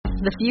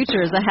The future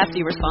is a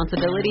hefty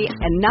responsibility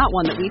and not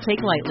one that we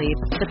take lightly.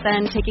 But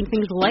then, taking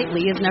things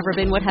lightly has never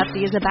been what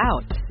Hefty is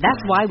about. That's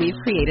why we've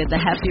created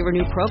the Hefty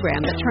Renew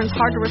program that turns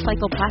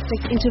hard-to-recycle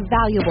plastics into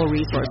valuable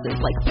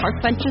resources like park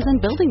benches and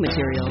building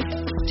materials.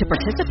 To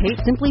participate,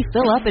 simply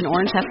fill up an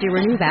orange Hefty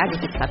Renew bag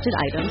with accepted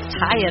items,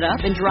 tie it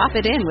up, and drop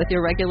it in with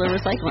your regular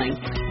recycling.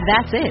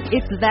 That's it.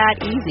 It's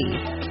that easy.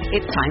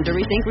 It's time to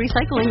rethink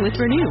recycling with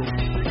Renew.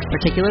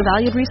 Particular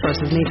valued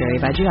resources may vary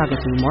by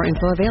geography. More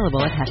info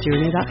available at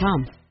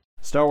heftyrenew.com.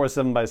 Star Wars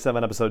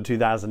 7x7 episode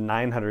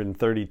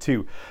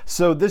 2932.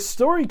 So this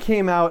story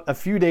came out a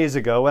few days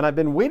ago, and I've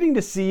been waiting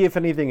to see if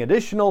anything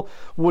additional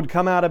would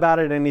come out about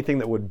it, anything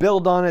that would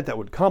build on it, that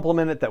would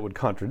complement it, that would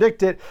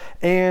contradict it,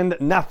 and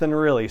nothing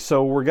really.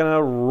 So we're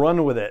gonna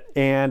run with it,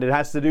 and it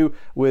has to do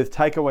with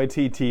Taika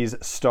Waititi's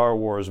Star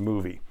Wars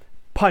movie.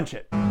 Punch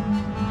it.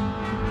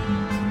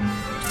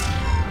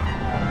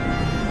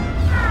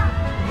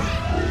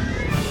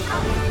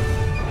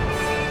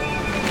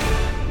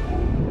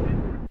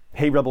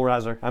 Hey Rebel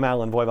Rouser, I'm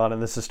Alan Voivod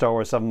and this is Star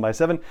Wars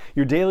 7x7,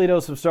 your daily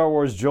dose of Star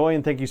Wars joy,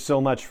 and thank you so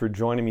much for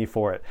joining me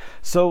for it.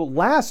 So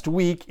last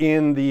week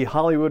in the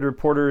Hollywood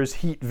Reporter's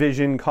Heat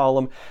Vision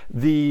column,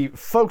 the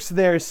folks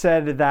there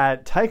said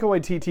that Taika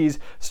Waititi's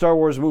Star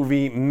Wars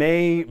movie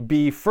may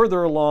be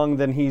further along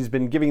than he's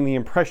been giving the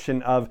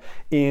impression of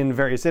in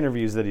various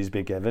interviews that he's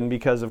been given,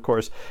 because of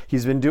course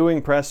he's been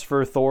doing press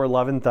for Thor: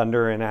 Love and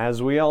Thunder, and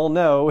as we all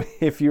know,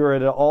 if you're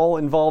at all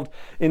involved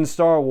in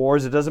Star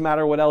Wars, it doesn't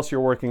matter what else you're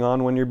working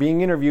on, when you're being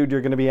interviewed,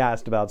 you're going to be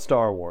asked about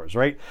Star Wars,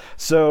 right?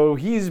 So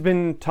he's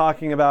been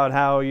talking about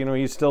how,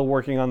 he's still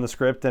working on the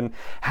script and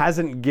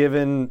hasn't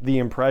given the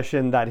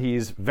impression that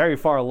he's very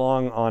far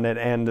along on it,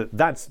 and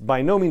that's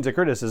by no means a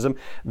criticism.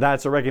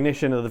 That's a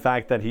recognition of the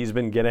fact that he's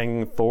been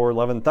getting Thor: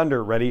 Love and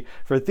Thunder ready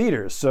for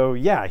theaters. So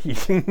yeah,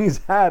 he's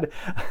had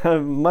a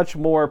much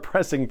more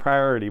pressing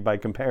priority by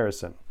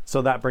comparison.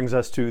 So that brings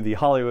us to the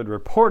Hollywood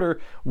Reporter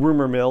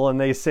rumor mill,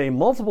 and they say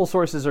multiple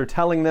sources are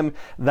telling them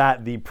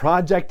that the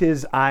project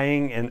is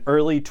eyeing an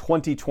early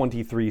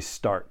 2023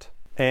 start.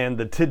 And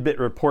the Tidbit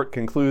report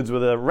concludes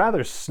with a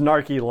rather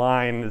snarky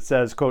line that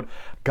says, quote,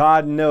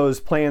 "God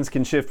knows plans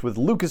can shift with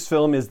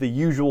Lucasfilm is the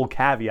usual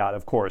caveat,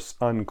 of course,"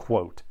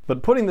 unquote.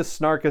 But putting the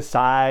snark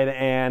aside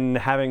and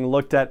having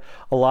looked at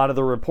a lot of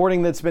the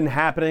reporting that's been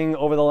happening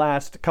over the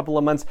last couple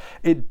of months,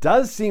 it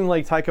does seem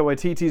like Taika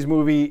Waititi's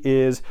movie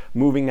is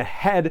moving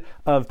ahead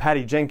of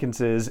Patty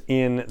Jenkins's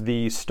in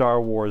the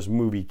Star Wars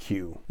movie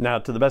queue. Now,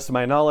 to the best of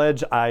my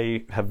knowledge,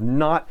 I have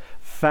not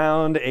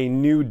found a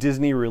new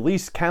Disney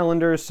release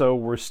calendar, so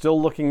we're still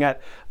looking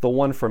at the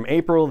one from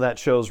April that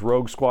shows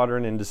Rogue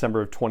Squadron in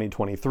December of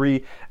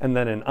 2023, and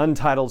then an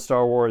untitled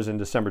Star Wars in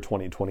December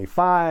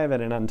 2025,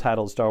 and an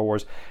untitled Star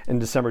Wars in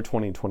December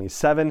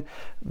 2027.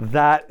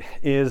 That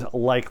is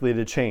likely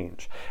to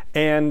change.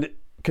 And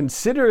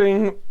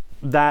considering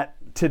that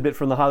tidbit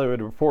from the Hollywood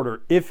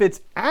Reporter, if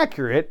it's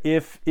accurate,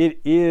 if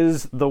it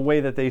is the way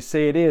that they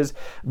say it is,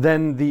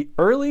 then the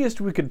earliest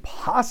we could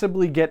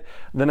possibly get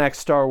the next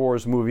Star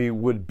Wars movie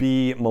would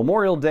be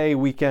Memorial Day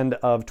weekend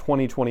of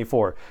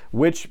 2024,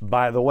 which,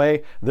 by the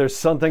way, there's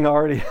something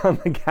already on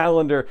the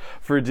calendar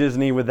for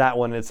Disney with that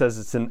one. It says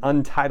it's an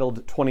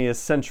untitled 20th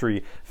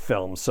century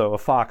film, so a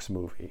Fox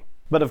movie.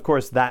 But of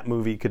course, that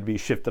movie could be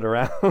shifted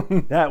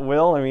around at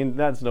will. I mean,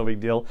 that's no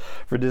big deal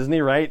for Disney,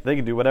 right? They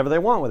can do whatever they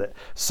want with it.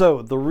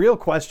 So the real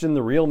question,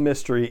 the real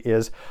mystery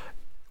is,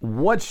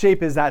 what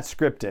shape is that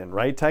script in,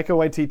 right? Taika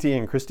Waititi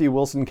and Krysty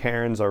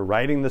Wilson-Cairns are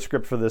writing the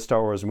script for this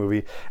Star Wars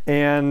movie,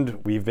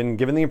 and we've been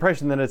given the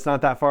impression that it's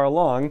not that far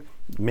along.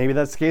 Maybe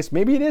that's the case,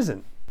 maybe it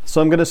isn't. So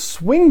I'm going to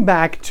swing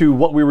back to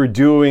what we were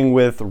doing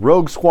with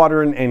Rogue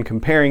Squadron and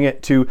comparing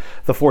it to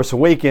The Force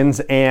Awakens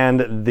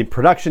and the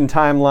production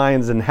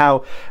timelines and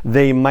how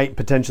they might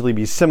potentially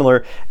be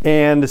similar,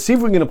 and see if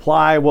we can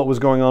apply what was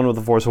going on with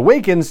The Force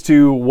Awakens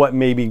to what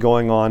may be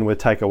going on with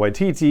Taika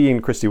Waititi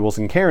and Krysty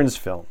Wilson-Cairns'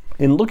 film.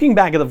 In looking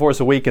back at The Force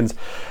Awakens,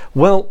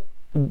 well,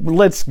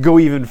 let's go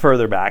even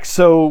further back.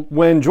 So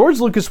when George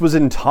Lucas was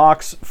in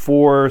talks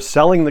for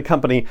selling the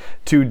company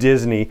to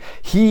Disney,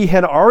 he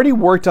had already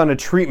worked on a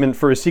treatment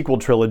for a sequel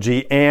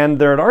trilogy, and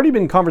there had already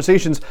been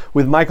conversations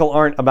with Michael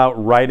Arndt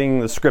about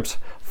writing the scripts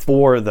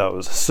for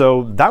those.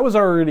 So that was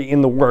already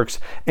in the works,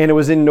 and it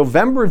was in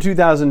November of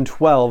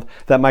 2012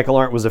 that Michael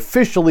Arndt was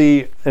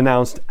officially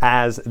announced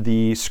as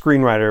the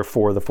screenwriter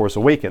for The Force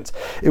Awakens.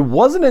 It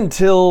wasn't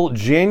until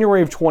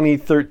January of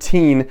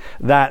 2013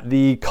 that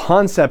the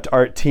concept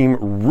art team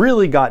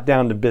really got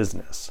down to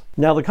business.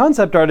 Now, the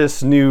concept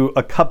artists knew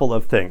a couple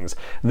of things.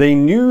 They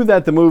knew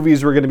that the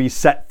movies were going to be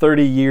set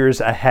 30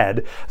 years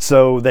ahead,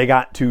 so they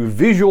got to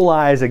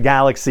visualize a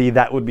galaxy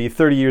that would be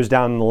 30 years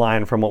down the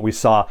line from what we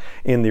saw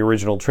in the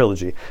original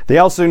trilogy. They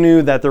also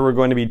knew that there were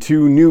going to be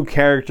two new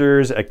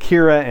characters, a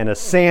Kira and a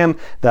Sam,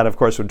 that of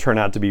course would turn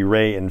out to be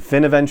Rey and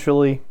Finn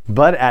eventually.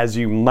 But as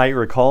you might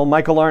recall,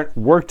 Michael Arndt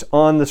worked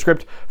on the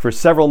script for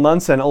several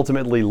months and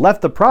ultimately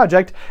left the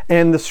project,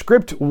 and the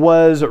script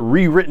was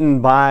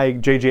rewritten by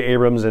J.J.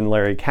 Abrams and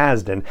Larry Kaplan.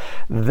 Kasdan.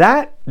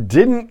 That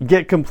didn't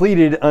get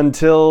completed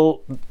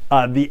until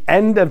the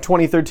end of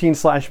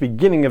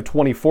 2013/beginning of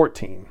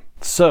 2014.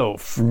 So,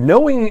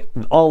 knowing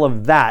all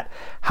of that,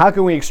 how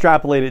can we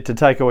extrapolate it to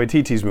Taika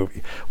Waititi's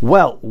movie?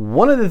 Well,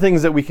 one of the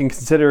things that we can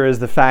consider is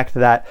the fact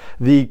that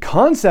the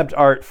concept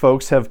art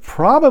folks have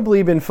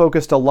probably been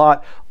focused a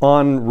lot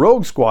on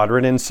Rogue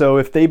Squadron, and so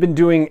if they've been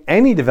doing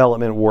any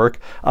development work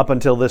up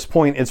until this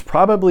point, it's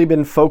probably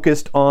been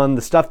focused on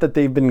the stuff that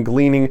they've been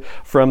gleaning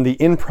from the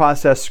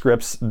in-process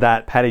scripts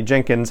that Patty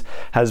Jenkins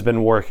has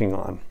been working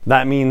on.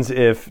 That means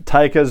if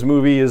Taika's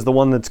movie is the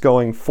one that's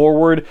going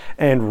forward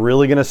and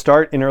really going to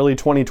start in early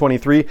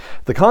 2023,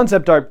 the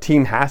concept art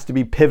team has to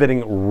be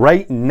pivoting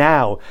right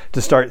now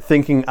to start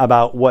thinking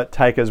about what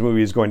Taika's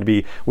movie is going to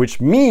be,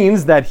 which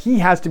means that he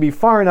has to be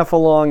far enough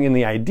along in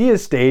the idea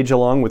stage,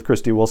 along with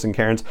Christy Wilson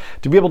Cairns,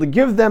 to be able to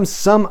give them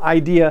some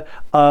idea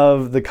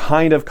of the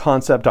kind of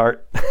concept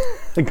art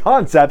the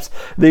concepts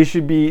they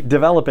should be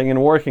developing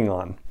and working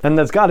on. And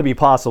that's got to be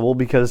possible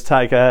because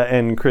Taika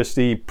and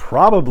Christy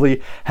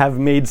probably have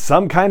made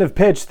some kind of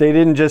pitch. They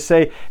didn't just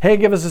say, hey,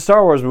 give us a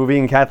Star Wars movie,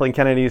 and Kathleen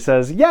Kennedy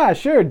says, yeah,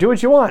 sure, do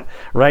what you want,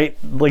 right?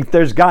 Like,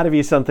 there's got to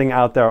be something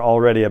out there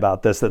already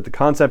about this that the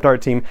concept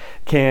art team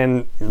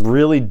can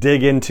really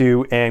dig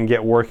into and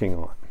get working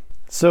on.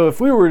 So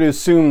if we were to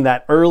assume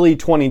that early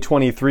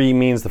 2023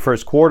 means the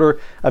first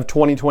quarter of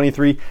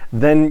 2023,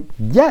 then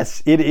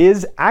yes, it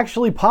is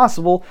actually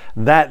possible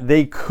that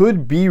they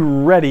could be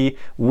ready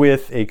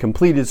with a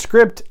completed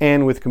script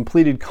and with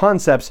completed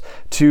concepts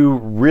to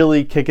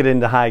really kick it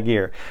into high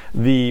gear.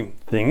 The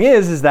thing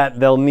is that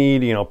they'll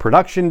need,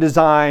 production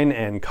design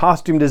and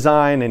costume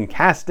design and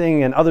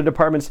casting and other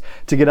departments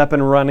to get up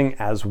and running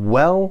as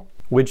well,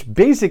 which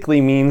basically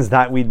means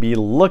that we'd be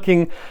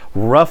looking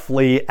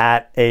roughly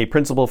at a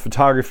principal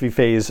photography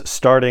phase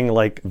starting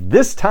like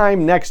this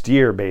time next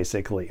year,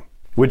 basically.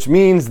 Which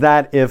means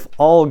that if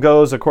all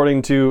goes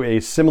according to a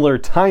similar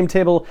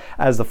timetable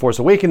as The Force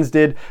Awakens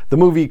did, the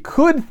movie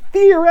could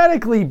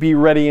theoretically be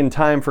ready in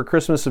time for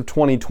Christmas of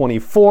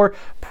 2024,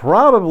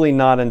 probably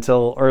not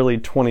until early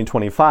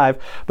 2025.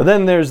 But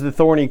then there's the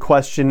thorny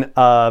question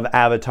of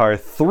Avatar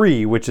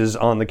 3, which is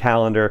on the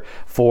calendar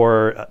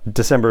for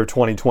December of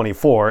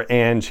 2024,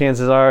 and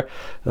chances are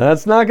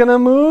that's not gonna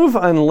move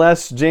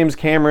unless James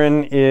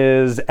Cameron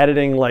is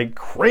editing like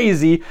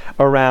crazy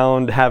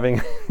around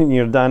having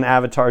done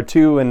Avatar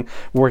 2 and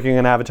working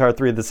on Avatar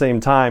 3 at the same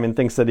time, and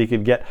thinks that he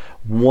could get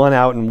one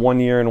out in 1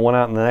 year and one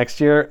out in the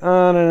next year.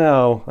 I don't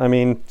know. I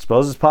mean,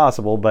 suppose it's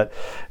possible, but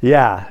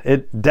yeah,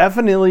 it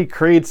definitely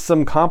creates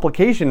some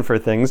complication for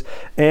things.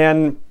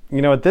 And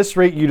at this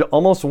rate, you'd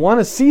almost want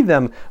to see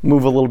them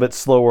move a little bit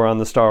slower on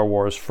the Star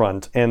Wars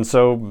front. And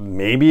so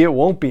maybe it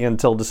won't be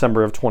until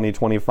December of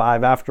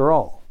 2025 after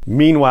all.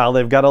 Meanwhile,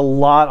 they've got a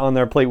lot on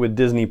their plate with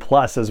Disney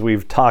Plus, as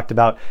we've talked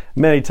about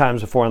many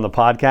times before on the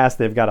podcast.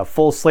 They've got a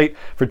full slate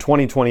for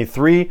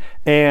 2023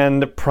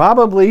 and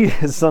probably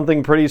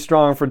something pretty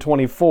strong for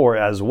 24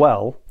 as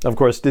well. Of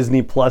course,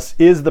 Disney Plus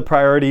is the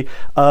priority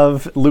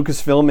of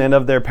Lucasfilm and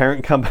of their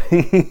parent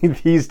company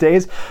these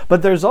days,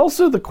 but there's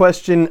also the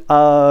question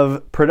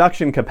of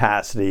production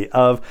capacity,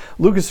 of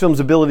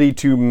Lucasfilm's ability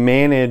to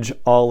manage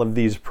all of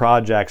these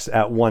projects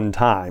at one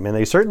time. And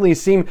they certainly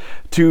seem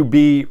to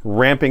be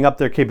ramping up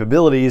their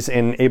capabilities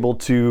and able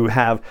to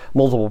have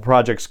multiple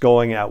projects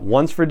going at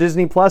once for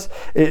Disney Plus.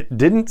 It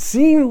didn't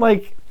seem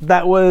like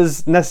that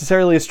was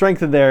necessarily a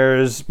strength of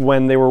theirs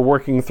when they were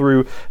working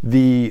through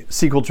the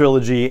sequel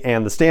trilogy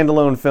and the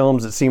standalone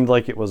films. It seemed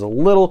like it was a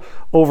little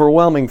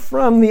overwhelming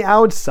from the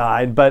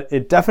outside, but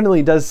it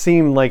definitely does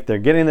seem like they're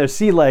getting their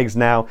sea legs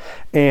now,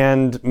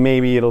 and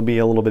maybe it'll be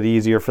a little bit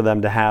easier for them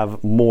to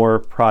have more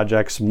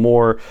projects,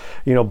 more,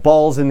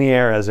 balls in the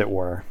air, as it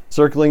were.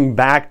 Circling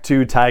back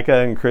to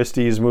Taika and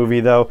Christy's movie,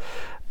 though,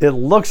 it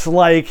looks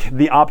like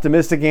the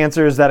optimistic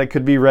answer is that it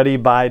could be ready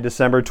by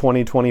December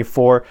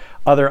 2024,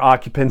 other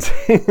occupants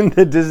in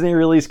the Disney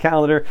release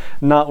calendar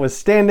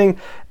notwithstanding.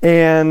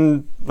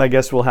 And I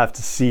guess we'll have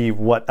to see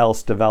what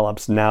else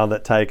develops now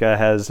that Taika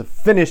has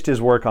finished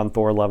his work on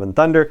Thor: Love and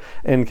Thunder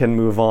and can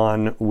move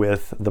on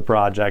with the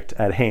project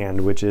at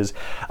hand, which is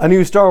a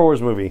new Star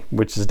Wars movie,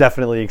 which is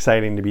definitely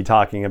exciting to be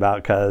talking about,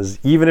 because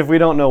even if we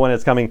don't know when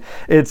it's coming,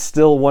 it's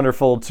still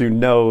wonderful to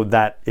know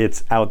that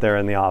it's out there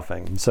in the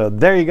offing. So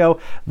there you go.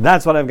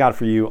 That's what I've got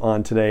for you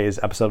on today's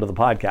episode of the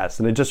podcast.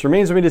 And it just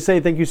remains for me to say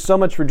thank you so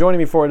much for joining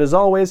me for it as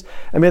always,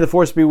 and may the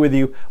Force be with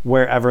you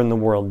wherever in the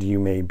world you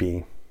may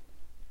be.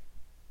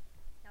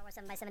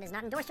 7x7 is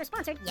not endorsed or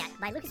sponsored yet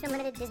by Lucasfilm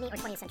Limited, Disney, or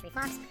 20th Century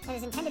Fox, and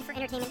is intended for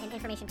entertainment and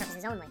information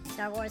purposes only.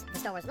 Star Wars, the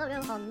Star Wars logo,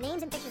 all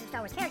names and pictures of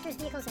Star Wars characters,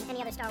 vehicles, and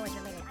any other Star Wars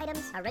related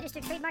items are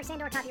registered trademarks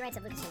and/or copyrights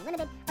of Lucasfilm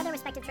Limited, or their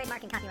respective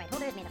trademark and copyright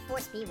holders. May the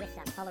Force be with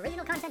them. All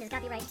original content is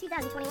copyright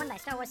 2021 by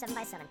Star Wars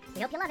 7x7.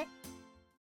 We hope you love it.